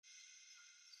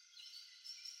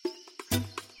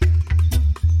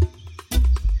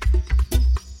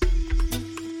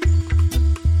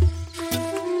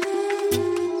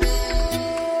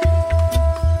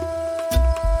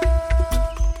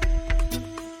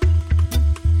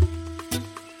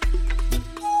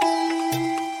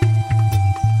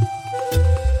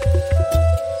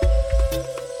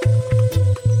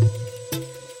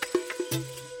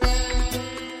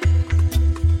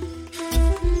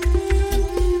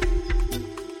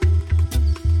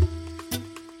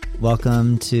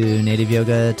Welcome to Native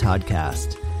Yoga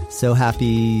Toddcast. So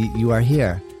happy you are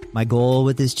here. My goal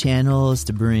with this channel is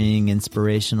to bring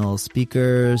inspirational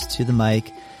speakers to the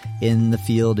mic in the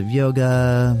field of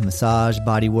yoga, massage,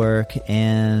 bodywork,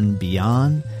 and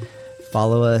beyond.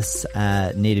 Follow us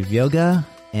at Native Yoga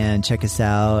and check us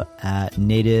out at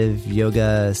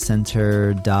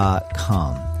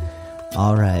nativeyogacenter.com.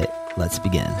 All right, let's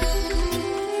begin.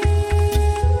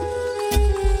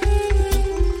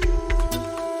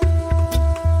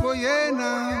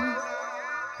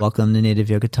 Welcome to Native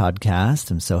Yoga Toddcast.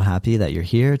 I'm so happy that you're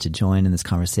here to join in this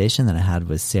conversation that I had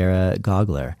with Sarah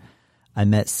Gogler. I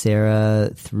met Sarah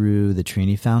through the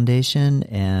Trini Foundation,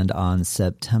 and on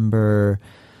September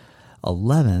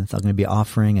 11th, I'm going to be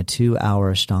offering a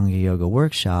 2-hour Ashtanga Yoga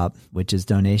workshop, which is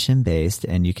donation-based,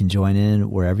 and you can join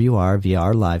in wherever you are via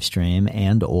our live stream,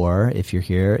 and or if you're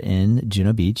here in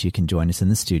Juno Beach, you can join us in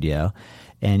the studio.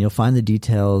 And you'll find the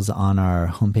details on our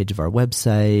homepage of our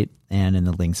website and in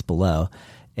the links below.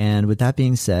 And with that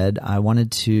being said, I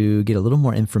wanted to get a little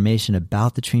more information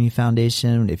about the Trini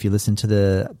Foundation. If you listen to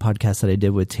the podcast that I did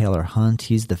with Taylor Hunt,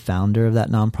 he's the founder of that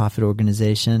nonprofit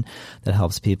organization that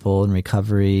helps people in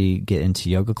recovery get into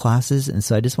yoga classes. And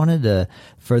so I just wanted to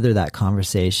further that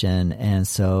conversation. And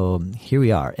so here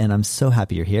we are. And I'm so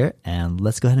happy you're here. And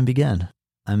let's go ahead and begin.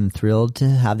 I'm thrilled to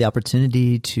have the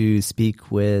opportunity to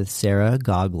speak with Sarah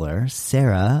Gogler.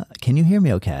 Sarah, can you hear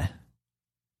me okay?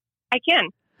 I can.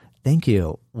 Thank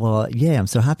you. Well, yeah, I'm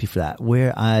so happy for that.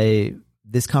 I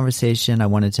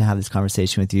wanted to have this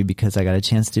conversation with you because I got a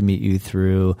chance to meet you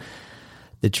through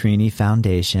the Trini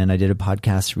Foundation. I did a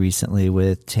podcast recently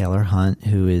with Taylor Hunt,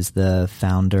 who is the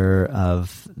founder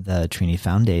of the Trini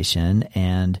Foundation,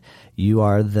 and you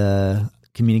are the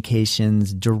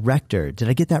communications director. Did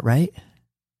I get that right?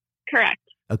 Correct.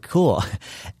 Oh, cool.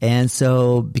 And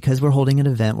so because we're holding an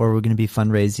event where we're going to be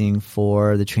fundraising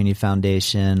for the Trini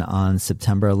Foundation on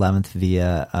September 11th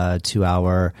via a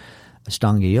 2-hour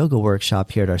Ashtanga Yoga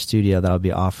workshop here at our studio that'll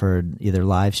be offered either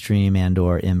live stream and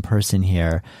or in person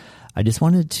here, I just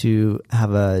wanted to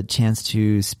have a chance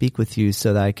to speak with you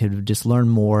so that I could just learn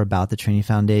more about the Trini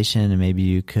Foundation and maybe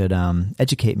you could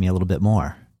educate me a little bit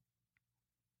more.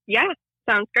 Yeah,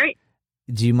 sounds great.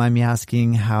 Do you mind me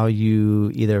asking how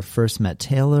you either first met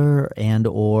Taylor and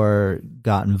or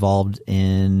got involved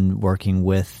in working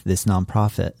with this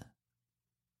nonprofit?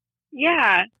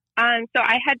 Yeah. So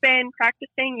I had been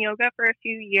practicing yoga for a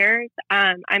few years.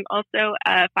 I'm also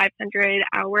a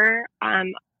 500-hour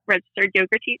registered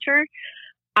yoga teacher.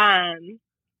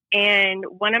 And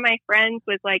one of my friends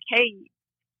was like, hey,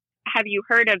 have you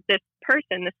heard of this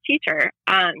person, this teacher,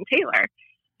 Taylor?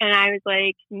 And I was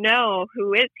like, no,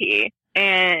 who is he?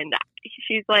 And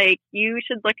she's like, you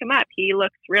should look him up. He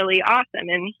looks really awesome.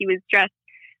 And he was just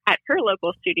at her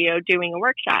local studio doing a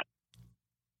workshop.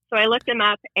 So I looked him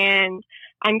up, and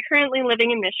I'm currently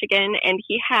living in Michigan, and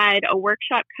he had a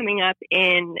workshop coming up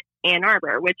in Ann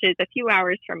Arbor, which is a few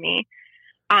hours from me.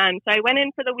 So I went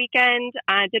in for the weekend,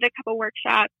 did a couple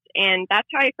workshops, and that's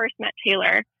how I first met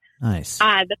Taylor. Nice.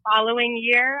 The following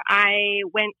year, I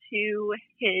went to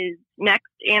his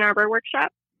next Ann Arbor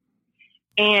workshop.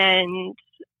 And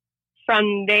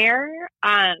from there,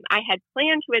 I had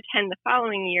planned to attend the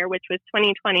following year, which was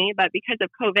 2020, but because of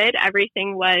COVID,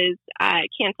 everything was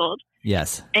canceled.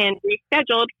 Yes. And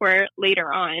rescheduled for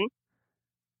later on.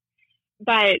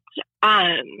 But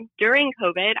during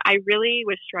COVID, I really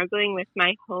was struggling with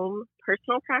my home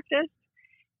personal practice.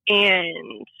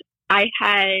 And I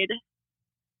had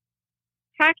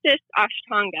practiced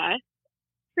Ashtanga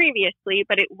previously,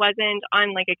 but it wasn't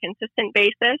on like a consistent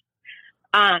basis.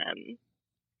 And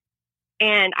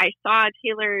I saw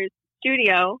Taylor's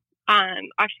studio,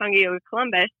 Ashtanga Yoga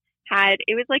Columbus,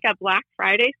 it was like a Black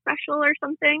Friday special or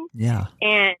something. Yeah.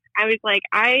 And I was like,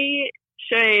 I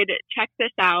should check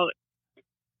this out,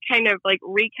 kind of like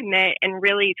recommit and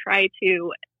really try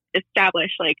to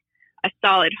establish like a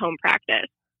solid home practice.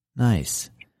 Nice.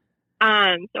 So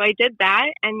I did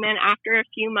that. And then after a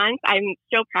few months, I'm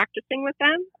still practicing with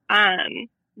them,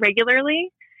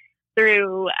 regularly.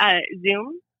 Through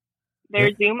Zoom,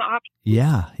 their Zoom option.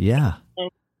 Yeah.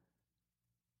 And,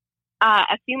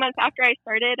 a few months after I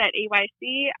started at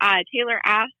AYC, Taylor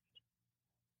asked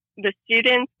the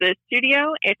students, the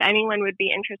studio, if anyone would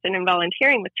be interested in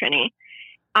volunteering with Trini.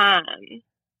 I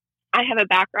have a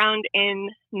background in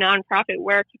nonprofit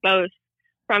work, both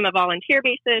from a volunteer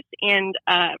basis and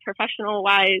professional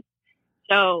wise.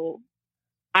 So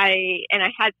I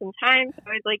had some time, so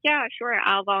I was like, yeah, sure,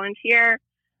 I'll volunteer.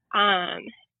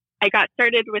 I got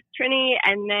started with Trini,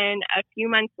 and then a few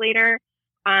months later,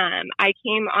 I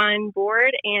came on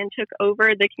board and took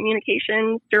over the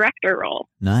communications director role.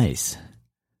 Nice.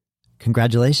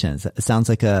 Congratulations. It sounds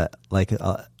like a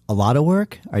lot of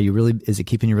work. Is it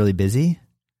keeping you really busy?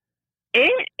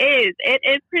 It is. It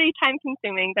is pretty time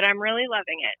consuming, but I'm really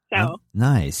loving it. So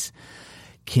nice.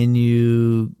 Can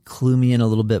you clue me in a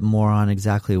little bit more on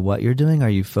exactly what you're doing? Are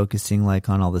you focusing like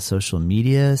on all the social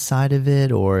media side of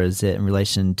it, or is it in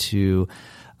relation to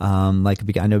I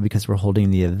know because we're holding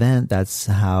the event, that's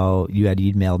how you had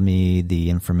emailed me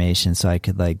the information so I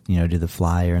could do the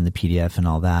flyer and the PDF and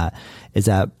all that. Is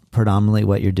that predominantly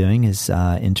what you're doing, is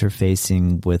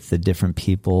interfacing with the different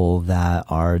people that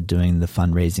are doing the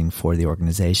fundraising for the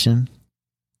organization?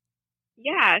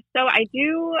 Yeah, so I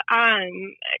do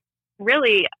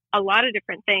really a lot of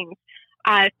different things.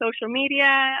 Social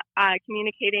media,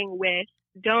 communicating with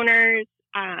donors,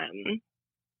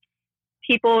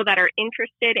 people that are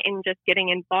interested in just getting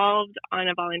involved on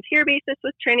a volunteer basis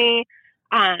with Trini,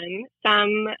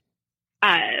 some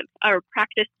our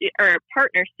practice or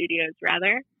partner studios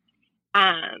rather,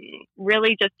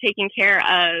 really just taking care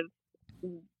of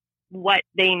what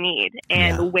they need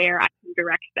and where I can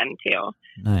direct them to.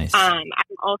 Nice. I'm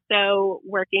also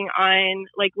working on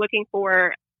looking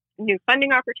for new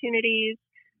funding opportunities.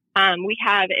 We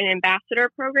have an ambassador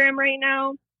program right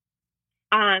now.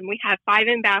 We have 5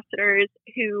 ambassadors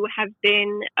who have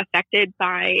been affected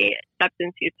by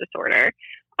substance use disorder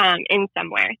in some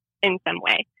way.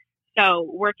 So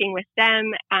working with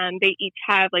them, they each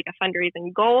have a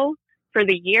fundraising goal for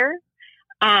the year.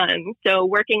 So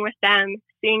working with them,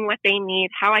 seeing what they need,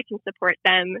 how I can support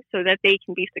them so that they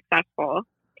can be successful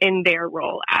in their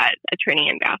role as a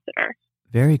Trini ambassador.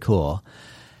 Very cool.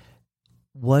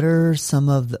 What are some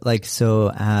of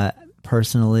the,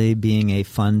 personally being a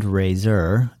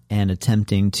fundraiser and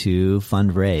attempting to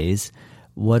fundraise,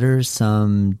 what are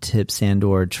some tips and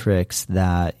or tricks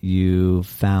that you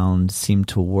found seem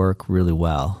to work really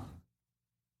well?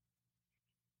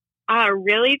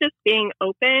 Really just being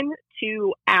open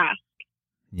to ask.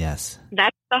 Yes.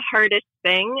 That's the hardest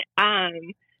thing,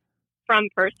 from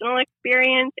personal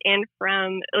experience and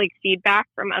from feedback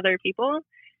from other people.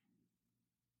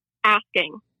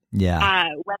 Asking. Yeah.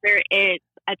 Whether it's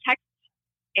a text,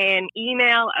 an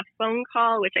email, a phone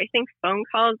call, which I think phone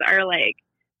calls are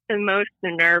the most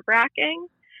nerve-wracking.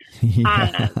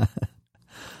 Yeah.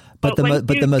 But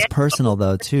the most personal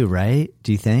though too, right?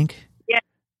 Do you think? Yeah.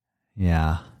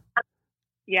 Yeah.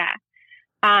 Yeah.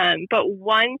 But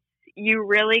once you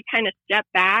really kind of step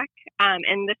back,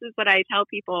 and this is what I tell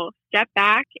people, step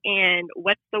back and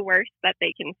what's the worst that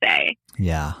they can say?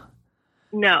 Yeah.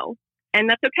 No. And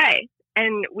that's okay.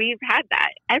 And we've had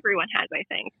that. Everyone has, I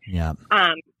think. Yeah.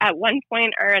 At one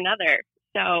point or another.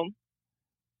 So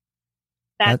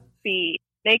that's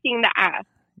making the ask.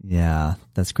 Yeah,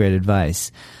 that's great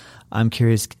advice. I'm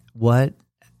curious, what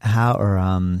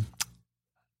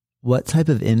type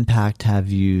of impact have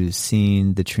you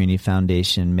seen the Trini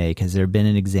Foundation make? Has there been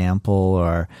an example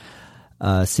or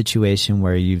a situation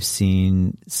where you've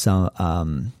seen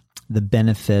some the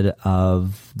benefit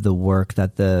of the work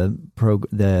that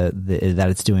that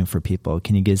it's doing for people?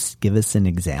 Can you give us an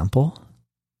example?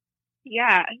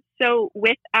 Yeah. So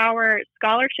with our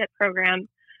scholarship program,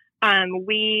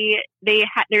 there's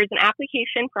an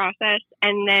application process,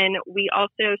 and then we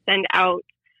also send out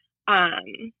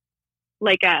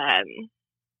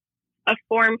a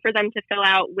form for them to fill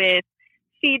out with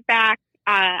feedback,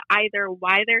 either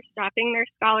why they're stopping their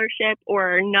scholarship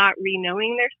or not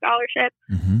renewing their scholarship,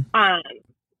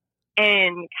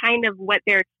 and kind of what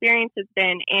their experience has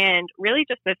been. And really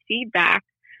just the feedback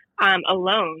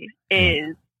alone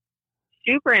is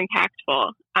super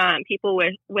impactful. People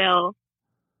will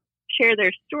share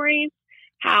their stories,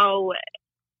 how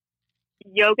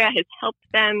yoga has helped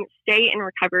them stay in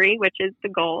recovery, which is the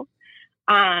goal,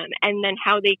 and then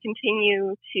how they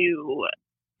continue to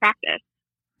practice.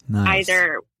 Nice.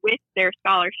 Either with their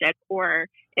scholarship or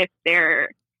if they're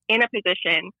in a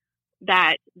position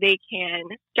that they can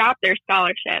stop their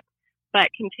scholarship but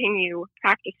continue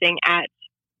practicing at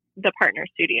the partner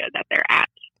studio that they're at.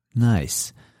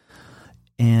 Nice.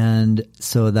 And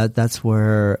so that's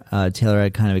where Taylor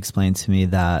had kind of explained to me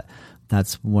that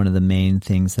that's one of the main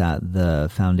things that the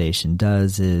foundation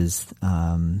does is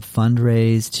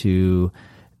fundraise to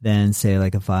then say,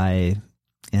 if I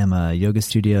am a yoga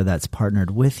studio that's partnered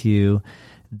with you,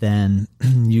 then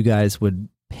you guys would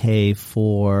pay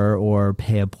for or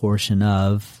pay a portion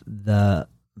of the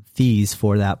fees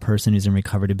for that person who's in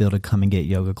recovery to be able to come and get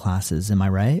yoga classes. Am I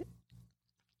right?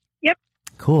 Yep.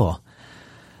 Cool.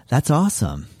 That's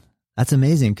awesome. That's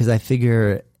amazing, because I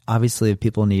figure obviously if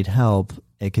people need help,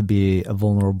 it could be a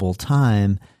vulnerable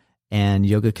time and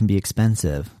yoga can be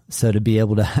expensive. So to be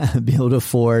able to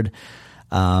afford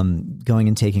going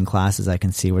and taking classes, I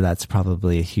can see where that's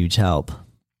probably a huge help.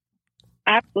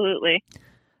 Absolutely.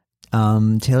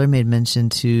 Taylor made mention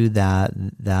too that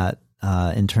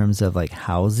in terms of like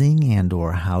housing and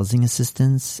or housing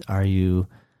assistance, do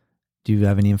you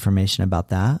have any information about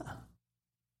that?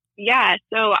 Yeah,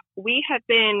 so we have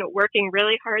been working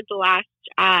really hard the last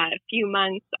few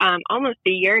months, almost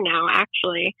a year now,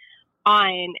 actually,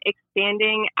 on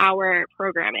expanding our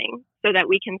programming so that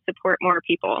we can support more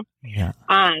people. Yeah.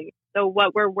 So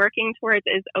what we're working towards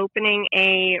is opening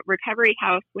a recovery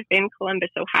house within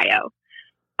Columbus, Ohio.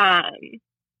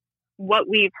 What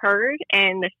we've heard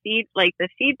and the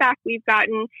feedback we've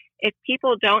gotten, if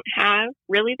people don't have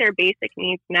really their basic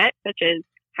needs met, such as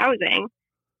housing,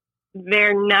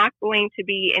 they're not going to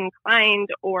be inclined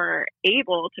or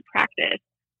able to practice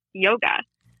yoga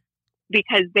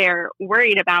because they're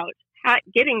worried about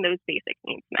getting those basic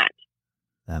needs met.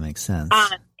 That makes sense.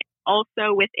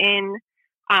 Also within,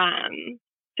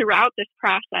 throughout this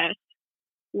process,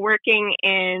 working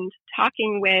and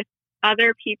talking with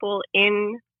other people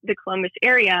in the Columbus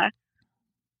area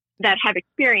that have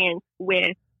experience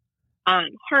with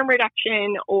harm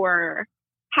reduction or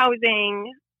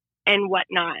housing and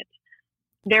whatnot.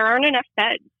 There aren't enough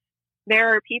beds.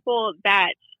 There are people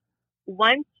that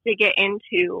want to get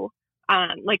into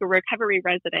like a recovery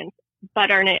residence,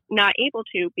 but are not able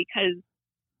to because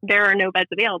there are no beds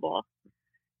available.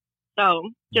 So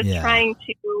just trying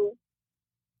to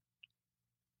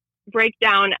break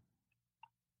down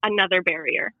another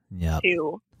barrier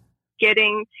to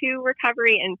getting to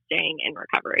recovery and staying in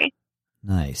recovery.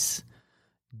 Nice.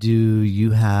 Do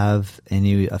you have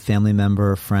a family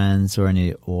member, friends,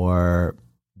 or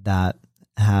that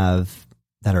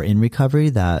are in recovery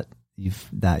that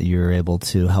you're able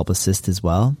to help assist as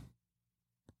well?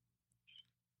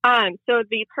 So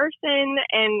the person,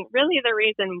 and really the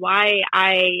reason why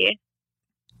I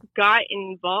got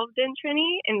involved in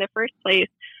Trini in the first place,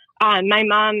 my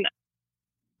mom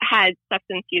had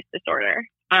substance use disorder,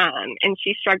 and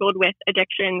she struggled with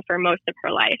addiction for most of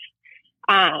her life.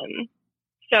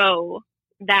 So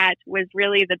that was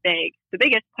really the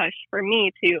biggest push for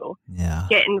me to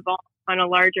get involved on a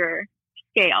larger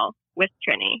scale with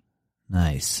Trini.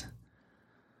 Nice.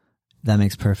 That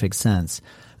makes perfect sense.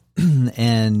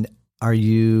 And are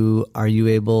you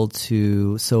able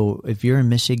to, so if you're in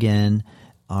Michigan,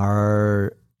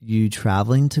 are you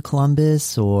traveling to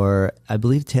Columbus, or I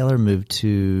believe Taylor moved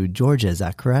to Georgia, is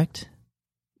that correct?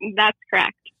 That's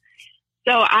correct.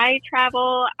 So I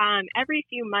travel every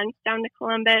few months down to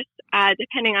Columbus,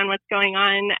 depending on what's going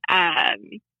on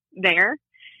there.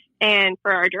 And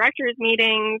for our directors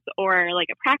meetings or like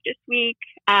a practice week,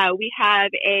 we have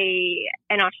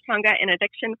an Ashtanga and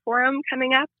Addiction Forum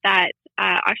coming up that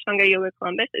Ashtanga Yoga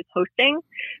Columbus is hosting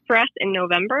for us in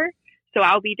November. So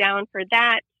I'll be down for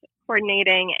that,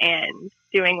 coordinating and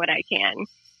doing what I can.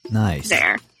 Nice.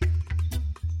 There.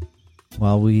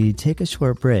 While we take a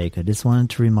short break, I just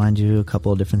wanted to remind you a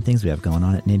couple of different things we have going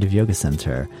on at Native Yoga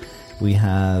Center. We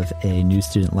have a new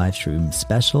student live stream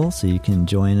special, so you can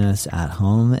join us at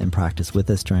home and practice with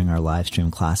us during our live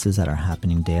stream classes that are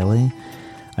happening daily.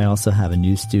 I also have a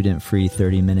new student-free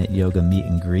 30-minute yoga meet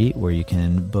and greet where you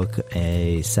can book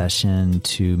a session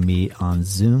to meet on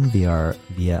Zoom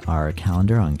via our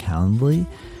calendar on Calendly.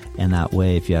 And that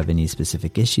way, if you have any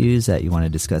specific issues that you want to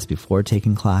discuss before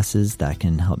taking classes, that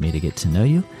can help me to get to know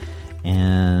you.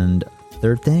 And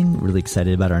third thing, really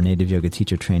excited about our Native Yoga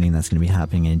teacher training that's going to be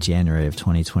happening in January of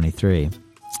 2023.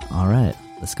 All right,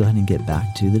 let's go ahead and get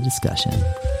back to the discussion.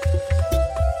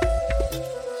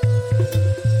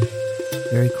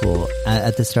 Very cool.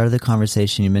 At the start of the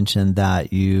conversation, you mentioned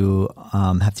that you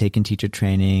have taken teacher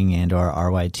training and or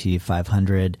RYT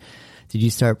 500. Did you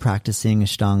start practicing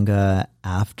Ashtanga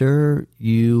after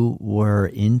you were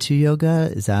into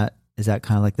yoga? Is that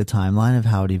kind of like the timeline of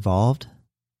how it evolved?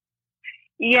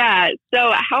 Yeah.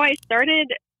 So how I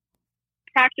started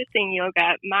practicing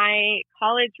yoga, my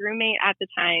college roommate at the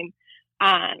time,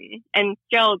 and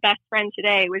still best friend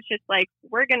today, was just like,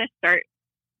 we're going to start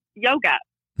yoga.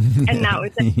 And that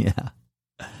was it. Yeah.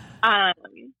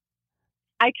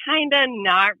 I kind of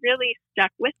not really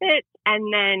stuck with it.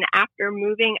 And then after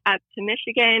moving up to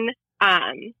Michigan,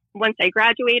 once I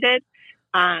graduated,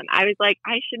 I was like,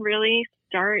 I should really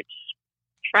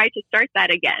try to start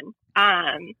that again.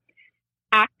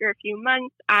 After a few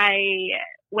months, I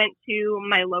went to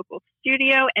my local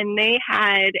studio and they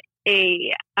had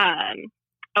a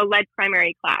lead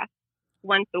primary class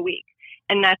once a week.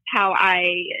 And that's how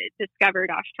I discovered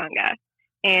Ashtanga.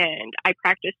 And I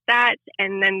practiced that,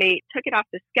 and then they took it off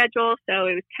the schedule. So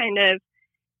it was kind of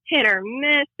hit or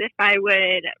miss if I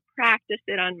would practice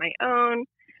it on my own.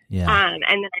 Yeah. And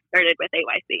then I started with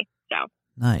AYC. So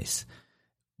nice.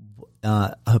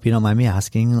 I hope you don't mind me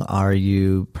asking, are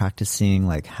you practicing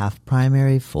like half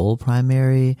primary, full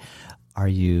primary? Are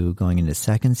you going into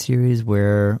second series?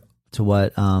 What's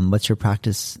your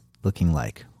practice looking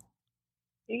like?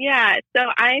 Yeah, so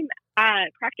I'm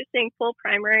practicing full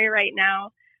primary right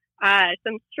now.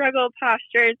 Some struggle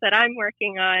postures that I'm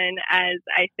working on, as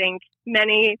I think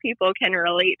many people can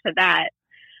relate to that.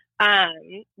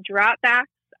 Dropbacks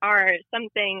are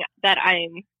something that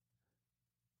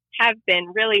have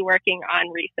been really working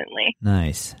on recently.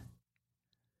 Nice.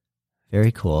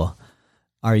 Very cool.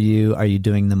 Are you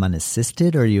doing them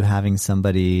unassisted, or are you having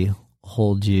somebody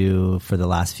hold you for the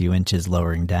last few inches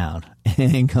lowering down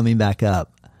and coming back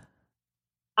up?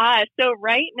 So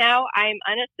right now I'm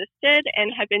unassisted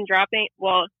and have been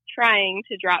trying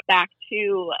to drop back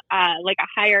to like a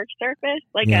higher surface,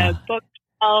 like a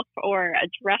bookshelf or a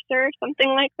dresser, something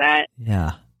like that.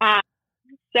 Yeah.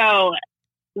 So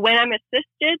when I'm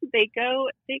assisted, they go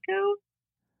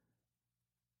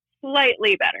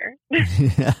slightly better.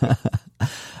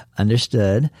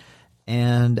 Understood.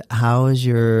 And how has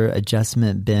your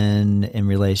adjustment been in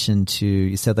relation to,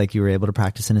 you said like you were able to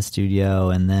practice in a studio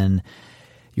and then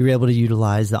you were able to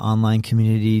utilize the online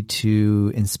community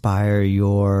to inspire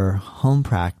your home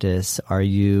practice. Are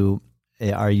you,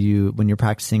 when you're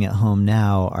practicing at home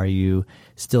now, are you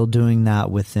still doing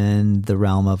that within the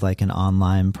realm of like an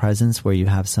online presence where you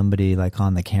have somebody like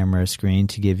on the camera screen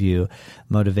to give you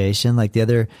motivation? Like the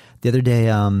other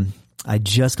day, I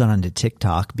just got onto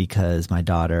TikTok because my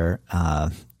daughter,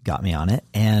 got me on it.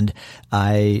 And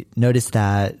I noticed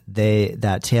that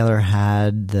Taylor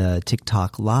had the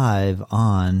TikTok live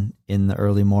on in the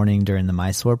early morning during the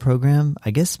Mysore program. I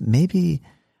guess maybe,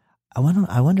 I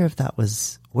wonder if that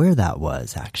was where that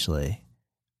was actually.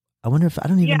 I wonder if, I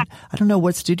don't know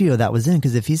what studio that was in,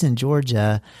 because if he's in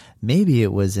Georgia, maybe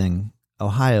it was in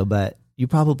Ohio, but you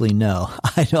probably know.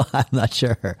 I'm not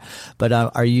sure. But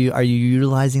are you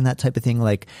utilizing that type of thing?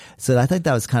 Like, so I thought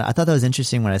that was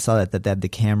interesting when I saw that they had the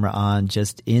camera on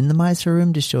just in the Mysore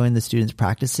room, just showing the students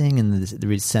practicing, and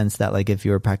the sense that like if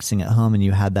you were practicing at home and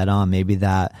you had that on, maybe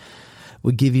that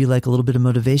would give you like a little bit of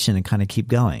motivation and kind of keep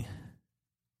going.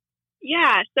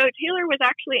 Yeah, so Taylor was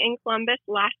actually in Columbus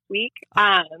last week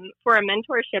for a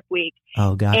mentorship week.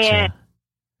 Oh, gotcha. And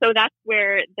so that's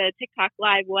where the TikTok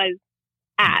Live was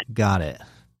at. Got it.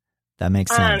 That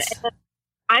makes sense.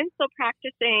 I'm still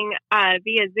practicing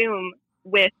via Zoom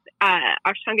with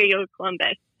Ashtanga Yoga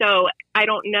Columbus. So I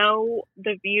don't know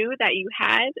the view that you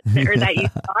had or that you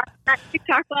saw at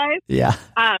TikTok Live. Yeah.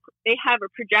 They have a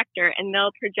projector and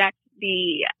they'll project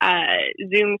the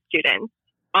Zoom students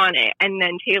on it, and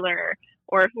then Taylor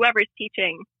or whoever's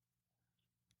teaching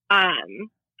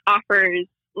offers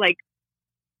like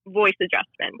voice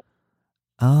adjustment.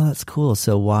 Oh, that's cool.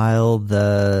 So while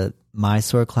the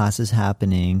Mysore class is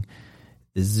happening,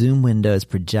 the Zoom window is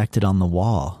projected on the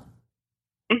wall.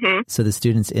 Mm-hmm. So the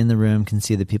students in the room can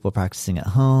see the people practicing at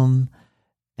home,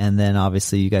 and then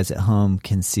obviously you guys at home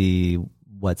can see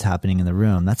what's happening in the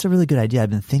room. That's a really good idea. I've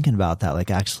been thinking about that,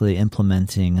 like actually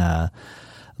implementing a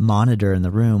monitor in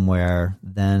the room where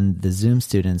then the Zoom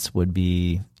students would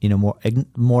be,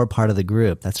 more part of the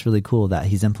group. That's really cool that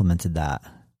he's implemented that.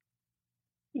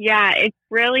 Yeah, it's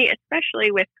really,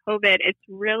 especially with COVID, it's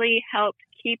really helped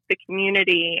keep the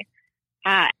community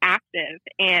active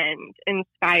and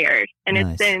inspired. And Nice.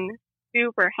 It's been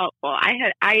super helpful.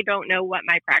 I don't know what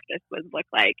my practice would look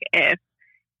like if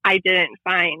I didn't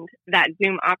find that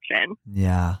Zoom option.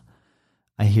 Yeah.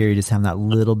 I hear you, just having that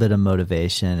little bit of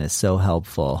motivation is so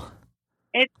helpful.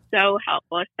 It's so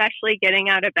helpful, especially getting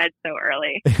out of bed so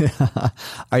early.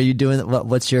 Are you doing,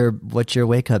 what's your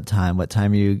wake up time? What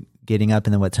time are you getting up,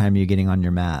 and then what time are you getting on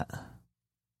your mat?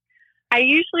 I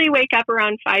usually wake up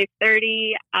around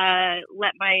 5:30,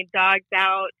 let my dogs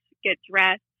out, get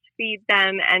dressed, feed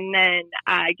them, and then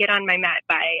get on my mat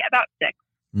by about 6.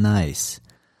 Nice.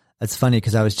 That's funny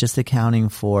because I was just accounting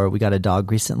for, we got a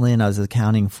dog recently, and I was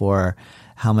accounting for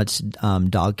how much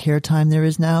dog care time there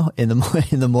is now in the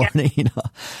morning. Yeah.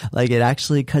 Like it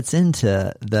actually cuts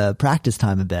into the practice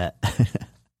time a bit.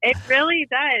 It really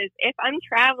does. If I'm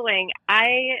traveling,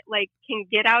 I can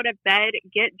get out of bed,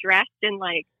 get dressed in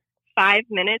 5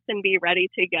 minutes and be ready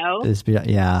to go.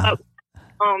 Yeah. But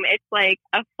home, it's like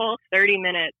a full 30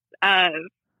 minutes of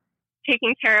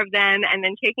taking care of them and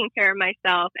then taking care of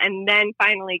myself and then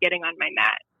finally getting on my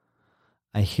mat.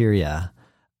 I hear ya.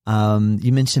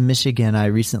 You mentioned Michigan. I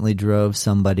recently drove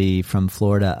somebody from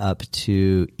Florida up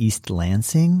to East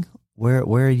Lansing. Where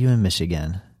are you in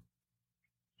Michigan?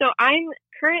 So I'm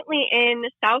currently in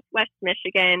Southwest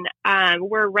Michigan.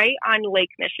 We're right on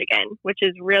Lake Michigan, which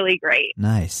is really great.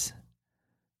 Nice.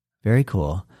 Very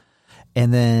cool.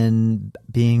 And then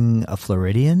being a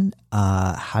Floridian,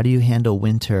 how do you handle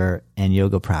winter and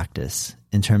yoga practice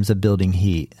in terms of building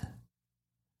heat?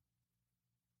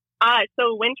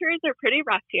 So winters are pretty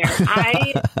rough here.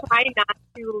 I try not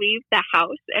to leave the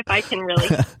house if I can really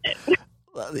help it.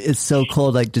 It's so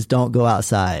cold, like just don't go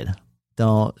outside.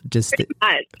 Don't just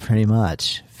pretty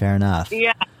much. Fair enough.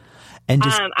 Yeah. And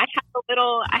just I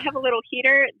have a little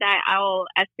heater that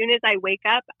as soon as I wake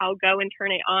up, I'll go and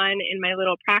turn it on in my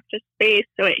little practice space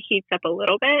so it heats up a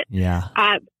little bit. Yeah.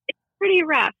 It's pretty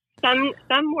rough. Some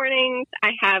mornings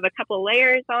I have a couple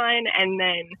layers on and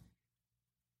then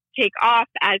take off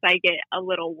as I get a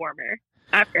little warmer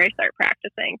after I start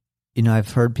practicing. You know, I've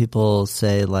heard people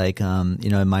say like,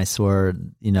 in my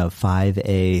sword,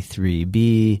 5A,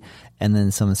 3B, and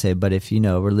then someone say, but if,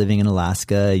 we're living in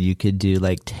Alaska, you could do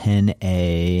like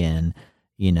 10A and,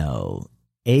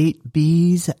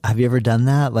 8Bs. Have you ever done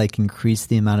that? Like increase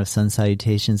the amount of sun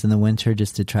salutations in the winter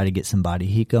just to try to get some body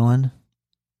heat going?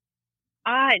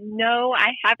 No, I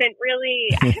haven't really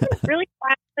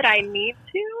thought that I need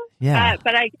to. Yeah,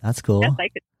 but that's cool. Guess I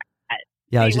could try that.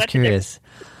 Yeah, I was just curious.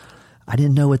 I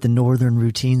didn't know what the northern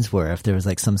routines were, if there was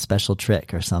like some special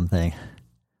trick or something.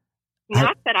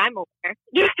 Not that I'm aware.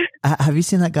 Have you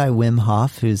seen that guy Wim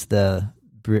Hof, who's the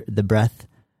breath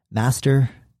master?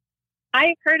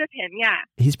 I've heard of him, yeah.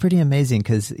 He's pretty amazing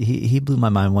because he blew my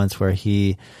mind once where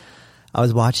I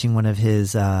was watching one of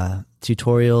his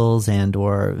tutorials and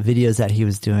or videos that he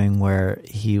was doing where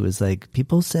he was like,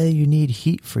 people say you need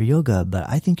heat for yoga, but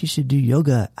I think you should do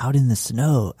yoga out in the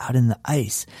snow, out in the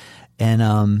ice. And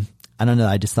I don't know,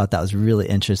 I just thought that was really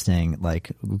interesting,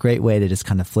 like great way to just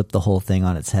kind of flip the whole thing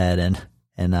on its head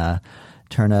and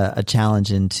turn a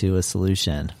challenge into a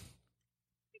solution.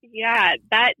 Yeah,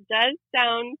 that does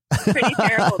sound pretty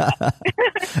terrible.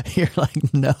 You're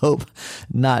like, nope,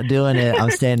 not doing it. I'm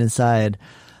staying inside.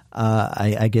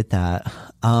 I get that.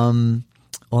 Well,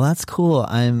 that's cool.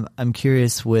 I'm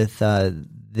curious with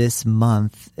this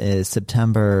month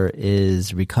September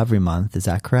is Recovery Month. Is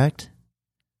that correct?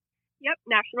 Yep,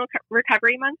 National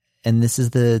Recovery Month. And this is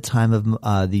the time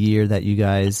of the year that you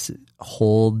guys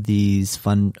hold these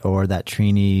that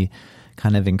Trini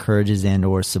kind of encourages and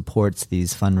or supports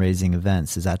these fundraising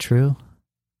events. Is that true?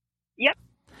 Yep.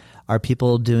 Are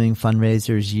people doing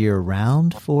fundraisers year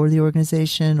round for the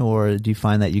organization, or do you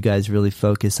find that you guys really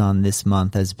focus on this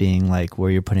month as being like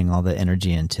where you're putting all the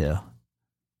energy into?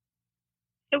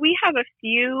 So we have a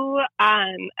few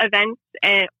events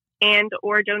and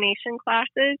or donation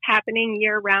classes happening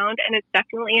year round, and it's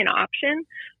definitely an option.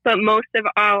 But most of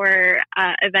our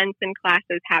events and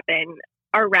classes happen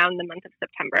around the month of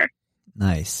September.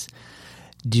 Nice.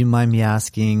 Do you mind me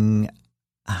asking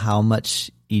how much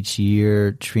each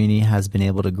year Trini has been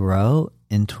able to grow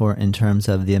in terms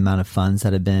of the amount of funds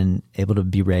that have been able to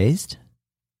be raised?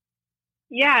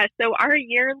 Yeah, so our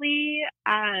yearly,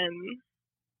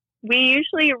 we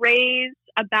usually raise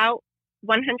about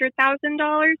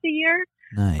 $100,000 a year.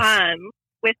 Nice.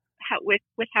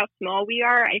 With how small we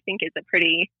are, I think is a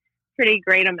pretty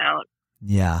great amount.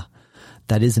 Yeah,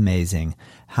 that is amazing.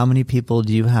 How many people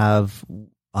do you have?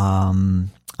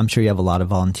 I'm sure you have a lot of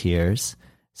volunteers.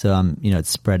 So, it's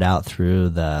spread out through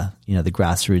the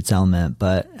grassroots element,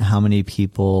 but how many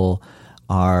people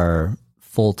are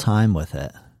full time with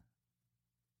it?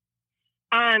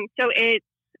 So it's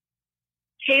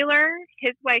Taylor,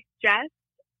 his wife, Jess,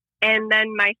 and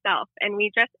then myself. And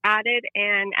we just added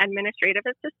an administrative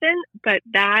assistant, but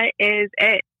that is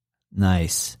it.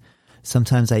 Nice.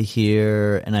 Sometimes I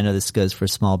hear, and I know this goes for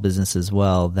small business as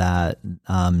well, that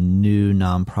new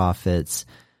nonprofits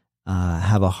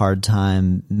have a hard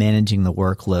time managing the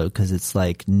workload because it's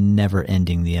like never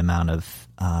ending the amount of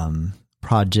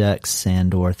projects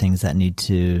and or things that need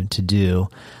to do.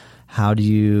 How do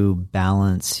you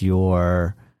balance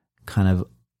your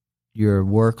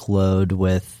workload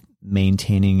with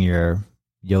maintaining your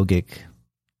yogic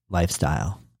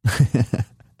lifestyle?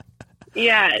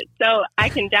 Yeah, so I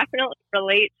can definitely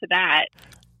relate to that.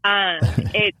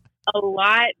 It's a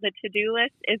lot. The to-do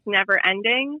list is never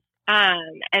ending.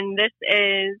 And this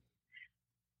is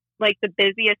like the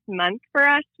busiest month for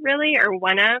us, really, or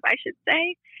one of, I should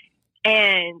say.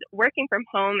 And working from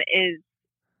home is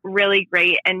really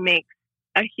great and makes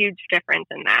a huge difference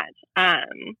in that.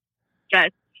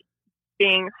 Just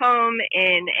being home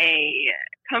in a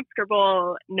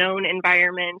comfortable, known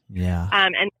environment. Yeah.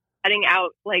 And cutting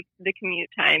out like the commute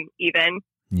time even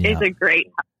is a great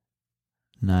help.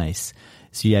 Nice.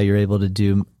 So yeah, you're able to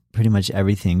do pretty much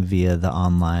everything via the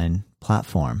online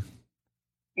platform.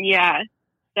 Yeah.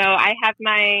 So I have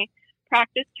my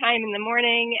practice time in the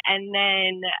morning, and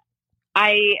then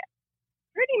I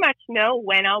pretty much know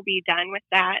when I'll be done with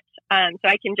that. So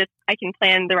I can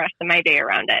plan the rest of my day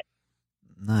around it.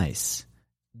 Nice.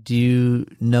 Do you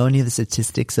know any of the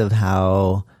statistics of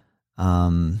how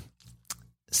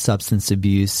substance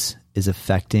abuse is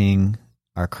affecting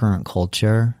our current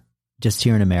culture just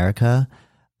here in America?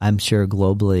 I'm sure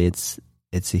globally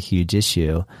it's a huge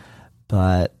issue,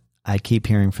 but I keep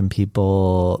hearing from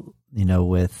people,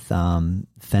 with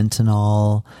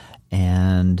fentanyl,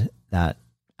 and that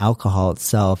alcohol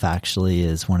itself actually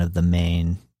is one of the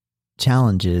main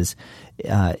challenges.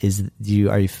 Are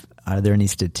there any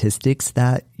statistics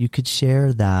that you could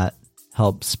share that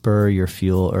help spur your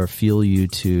fuel you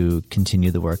to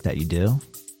continue the work that you do?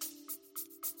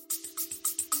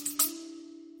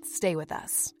 Stay with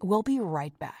us. We'll be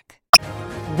right back.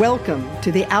 Welcome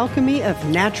to the Alchemy of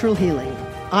Natural Healing.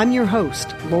 I'm your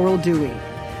host, Laurel Dewey.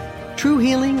 True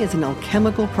healing is an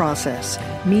alchemical process,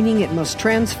 meaning it must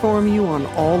transform you on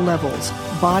all levels,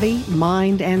 body,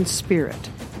 mind, and spirit.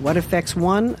 What affects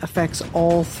one affects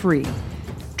all three.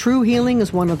 True healing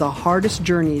is one of the hardest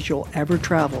journeys you'll ever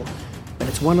travel, but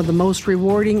it's one of the most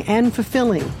rewarding and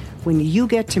fulfilling when you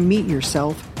get to meet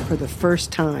yourself for the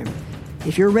first time.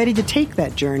 If you're ready to take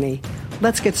that journey,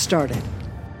 let's get started.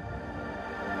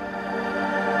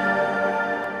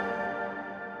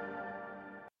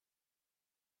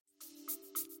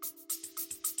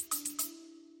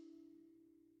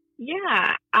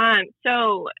 Yeah.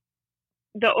 So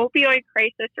the opioid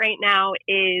crisis right now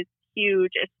is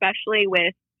huge, especially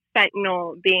with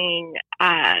fentanyl being,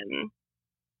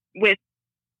 with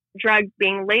drugs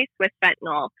being laced with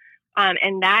fentanyl.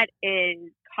 And that is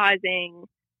causing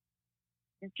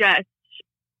just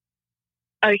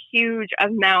a huge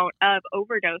amount of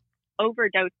overdose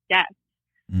deaths,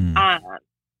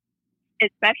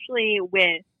 especially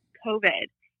with COVID.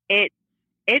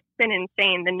 It's been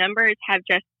insane. The numbers have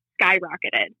just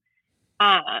skyrocketed.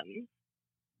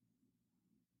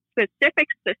 Specific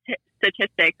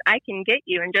statistics I can get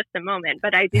you in just a moment,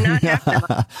 but I do not have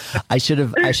them. I should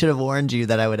have warned you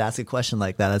that I would ask a question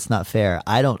like that. That's not fair.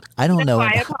 I don't know.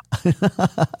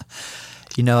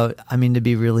 To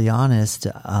be really honest,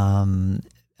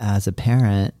 as a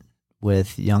parent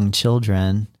with young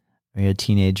children, or a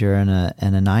teenager and a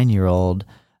 9-year-old,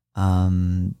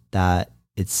 that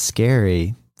it's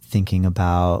scary thinking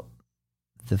about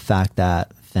the fact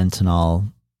that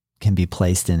fentanyl can be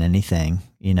placed in anything,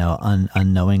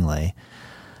 unknowingly.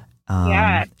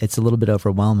 It's a little bit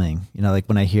overwhelming, like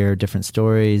when I hear different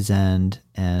stories and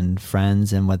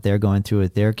friends and what they're going through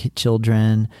with their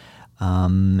children.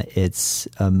 It's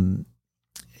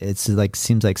like,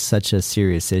 seems like such a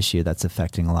serious issue that's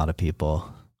affecting a lot of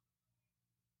people.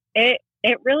 It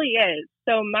really is.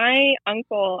 So my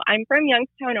uncle, I'm from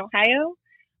Youngstown, Ohio,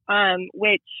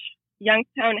 which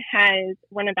Youngstown has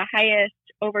one of the highest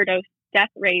overdose death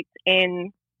rates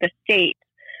in the state.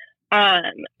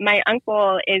 My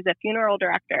uncle is a funeral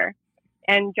director,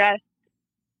 and just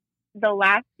the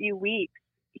last few weeks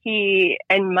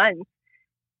and months,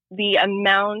 the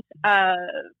amount of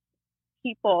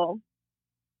people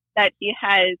that he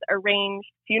has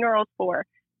arranged funerals for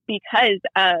because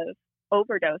of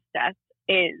overdose deaths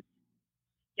is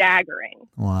staggering.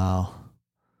 Wow.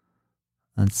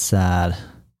 That's sad.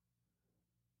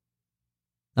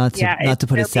 Not to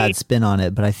put a sad spin on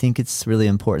it, but I think it's a really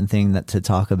important thing to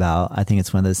talk about. I think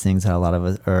it's one of those things that a lot of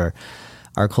us, or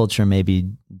our culture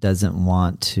maybe doesn't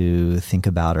want to think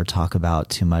about or talk about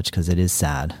too much, because it is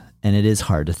sad and it is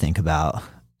hard to think about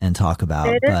and talk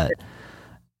about. But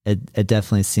it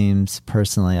definitely seems,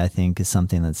 personally, I think, is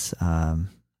something that's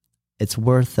it's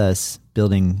worth us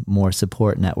building more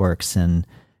support networks and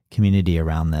community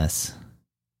around this.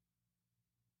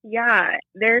 Yeah,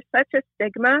 there's such a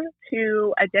stigma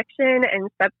to addiction and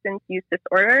substance use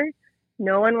disorder.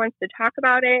 No one wants to talk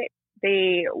about it.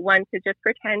 They want to just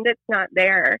pretend it's not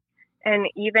there. And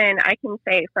even I can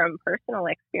say from personal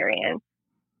experience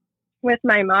with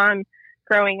my mom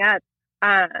growing up,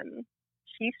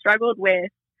 she struggled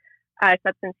with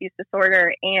substance use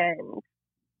disorder and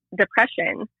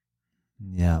depression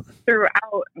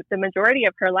throughout the majority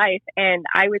of her life. And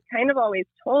I was kind of always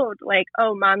told, like,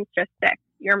 oh, mom's just sick.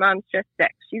 Your mom's just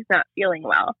sick. She's not feeling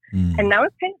well. And that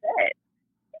was kind of it.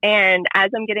 And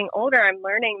as I'm getting older, I'm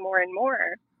learning more and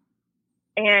more.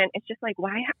 And it's just like,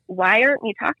 why aren't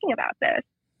we talking about this?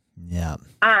 Yeah.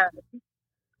 I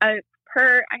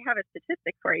have a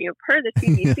statistic for you. Per the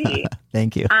CDC.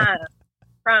 Thank you.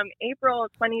 From April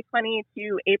 2020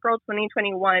 to April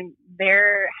 2021,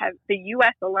 the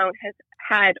U.S. alone has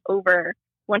had over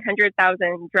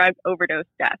 100,000 drug overdose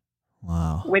deaths.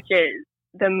 Wow. which is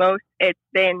the most it's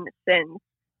been since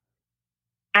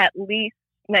at least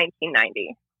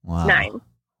 1990. Wow.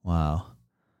 Wow.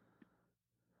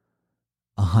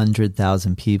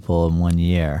 100,000 people in 1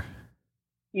 year.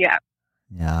 Yeah.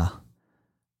 Yeah.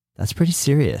 That's pretty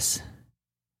serious.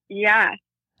 Yeah.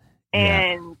 Yeah.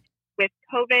 And with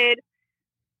COVID,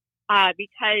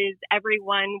 because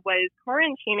everyone was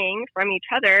quarantining from each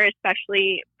other,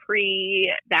 especially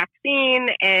pre-vaccine,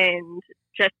 and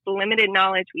just the limited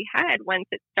knowledge we had when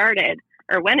it started,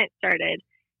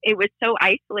 it was so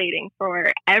isolating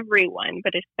for everyone,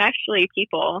 but especially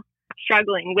people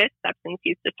struggling with substance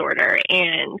use disorder,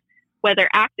 and whether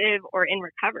active or in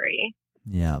recovery.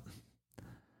 Yeah.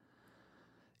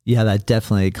 Yeah, that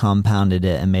definitely compounded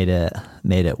it and made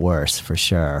it worse for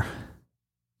sure.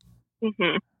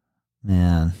 Mm-hmm.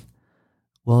 Man.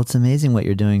 Well, it's amazing what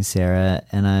you're doing, Sarah.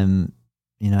 And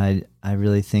I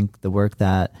really think the work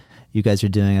that you guys are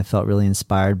doing, I felt really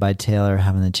inspired by Taylor,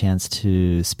 having the chance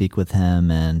to speak with him.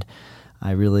 And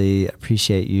I really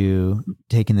appreciate you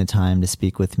taking the time to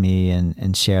speak with me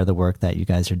and share the work that you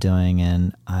guys are doing.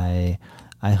 And I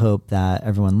hope that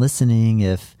everyone listening,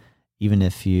 even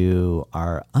if you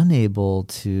are unable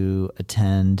to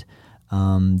attend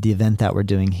the event that we're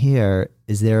doing here,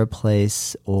 is there a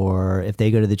place, or if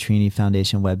they go to the Trini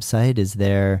Foundation website, is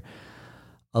there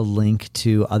a link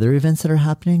to other events that are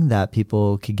happening that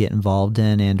people could get involved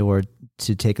in, and or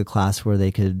to take a class where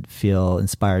they could feel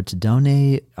inspired to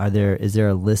donate? Is there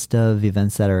a list of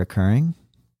events that are occurring?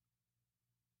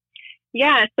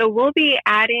 Yeah, so we'll be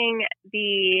adding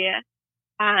the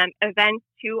events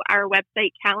to our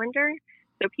website calendar,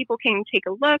 so people can take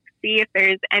a look, see if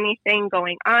there's anything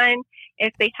going on.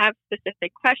 If they have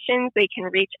specific questions, they can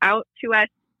reach out to us,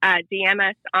 DM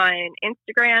us on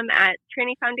Instagram at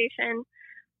Trini Foundation.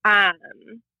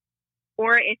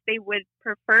 Or if they would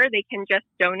prefer, they can just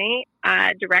donate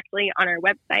directly on our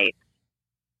website.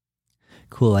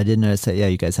 Cool. I did notice that, yeah,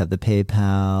 you guys have the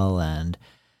PayPal and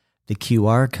the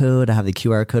QR code. I have the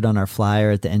QR code on our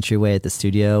flyer at the entryway at the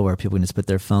studio, where people can just put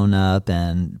their phone up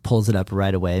and pulls it up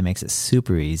right away. It makes it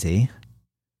super easy.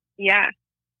 Yeah.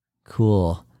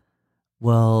 Cool.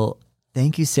 Well,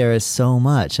 thank you, Sarah, so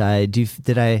much. I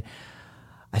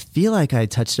feel like I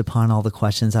touched upon all the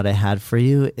questions that I had for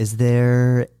you.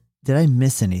 Did I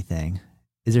miss anything?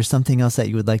 Is there something else that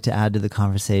you would like to add to the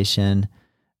conversation,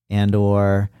 and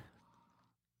or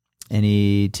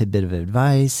any tidbit of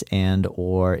advice and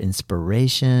or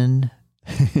inspiration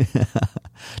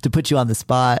to put you on the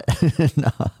spot?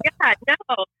 No. Yeah,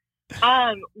 no.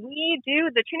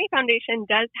 The Trini Foundation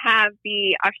does have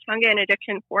the Ashtanga and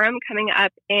Addiction Forum coming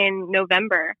up in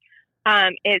November.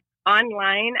 It's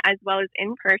online as well as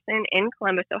in person in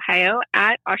Columbus, Ohio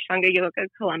at Ashtanga Yoga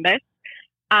Columbus.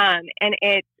 And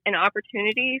it's an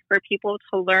opportunity for people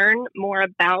to learn more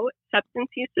about substance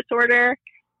use disorder,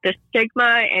 the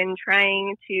stigma, and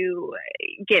trying to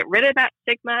get rid of that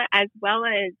stigma, as well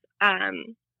as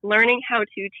learning how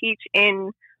to teach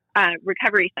in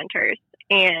recovery centers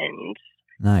and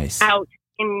nice out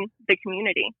in the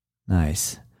community.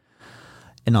 Nice.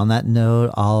 And on that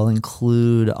note, I'll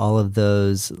include all of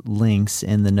those links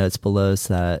in the notes below,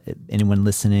 so that anyone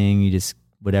listening,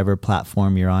 whatever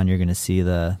platform you're on, you're going to see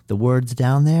the words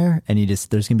down there, and there's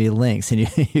going to be links, and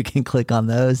you can click on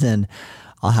those, and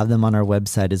I'll have them on our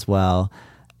website as well.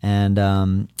 And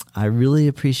I really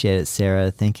appreciate it,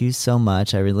 Sarah. Thank you so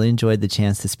much. I really enjoyed the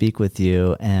chance to speak with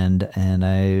you, and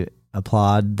I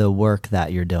applaud the work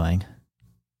that you're doing.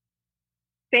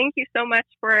 Thank you so much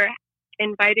for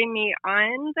inviting me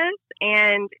on this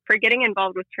and for getting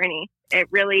involved with Trini.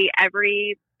 Every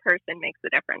person makes a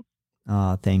difference.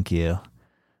 Oh, thank you.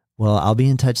 Well, I'll be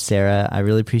in touch, Sarah. I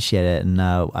really appreciate it. And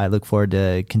I look forward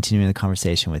to continuing the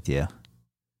conversation with you.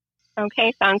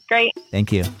 Okay, sounds great.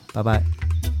 Thank you. Bye-bye.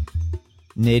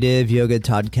 Native Yoga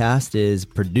Toddcast is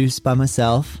produced by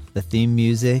myself. The theme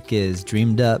music is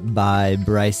dreamed up by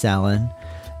Bryce Allen.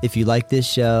 If you like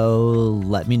this show,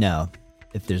 let me know.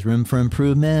 If there's room for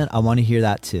improvement, I want to hear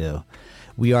that too.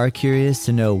 We are curious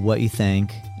to know what you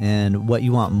think and what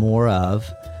you want more of,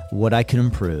 what I can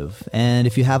improve. And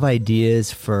if you have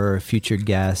ideas for future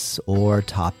guests or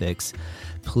topics,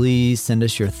 please send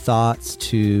us your thoughts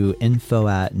to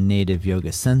info@Native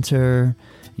Yoga Center.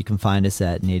 You can find us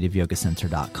at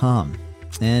nativeyogacenter.com.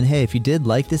 And hey, if you did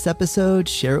like this episode,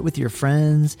 share it with your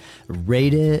friends,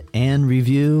 rate it and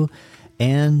review,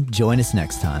 and join us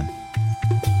next time.